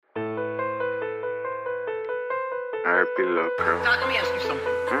R.I.P. little girl. Let me ask you something.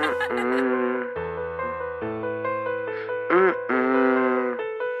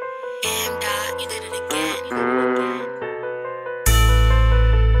 You did it again.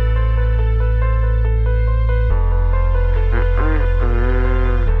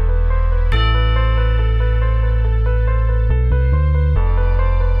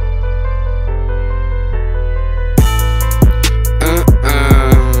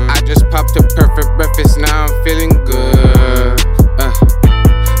 I just popped a perfect breakfast, now I'm feeling good.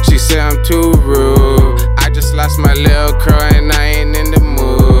 She said I'm too rude. I just lost my little curl and I ain't in the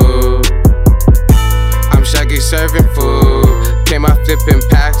mood. I'm Shaggy serving food. Came out flipping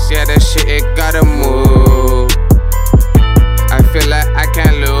packs, yeah, that shit, it gotta move. I feel like I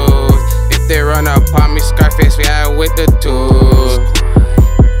can't lose. If they run up on me, Scarface, we out with the tools.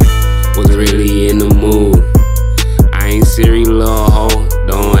 Was really in the mood. I ain't serious, little hoe.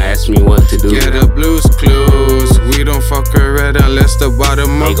 Don't ask me what to do. Yeah, the Blues Clues. We don't fuck around unless the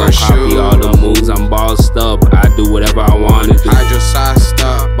bottom They of gon' our copy shoes. all the moves, I'm bossed up. I do whatever I wanna do. I just sauced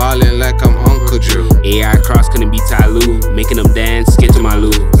up, ballin' like I'm Uncle Drew. AI cross couldn't be Tyloo. Making them dance, get to my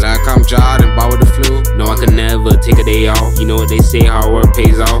loo. Like I'm Jordan, ball with the flu. No, I could never take a day off. You know what they say, hard work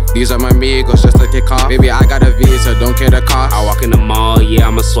pays off. These are my amigos, just like they call. Baby, I got a visa, don't care the cost. I walk in the mall, yeah,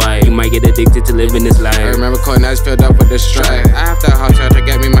 I'm a swipe. You might get addicted to living this life. I remember cold nights filled up with the stripe. I have to hustle to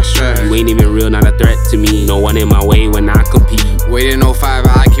get me my stress. You ain't even real, not a threat to me. No one in my way when I compete. Waiting 05,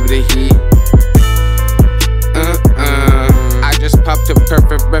 I keep the heat. I just popped a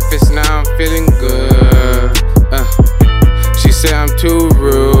perfect breakfast, now I'm feeling good. She said I'm too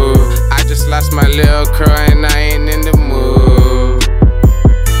rude. I just lost my little curl and I ain't in the mood.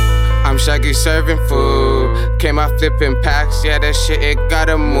 I'm Shaggy serving food. Came out flipping packs, yeah, that shit, it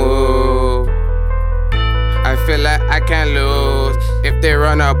gotta move. I feel like I can't lose. If they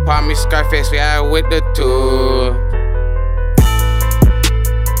run up on me, Scarface, we out with the tool.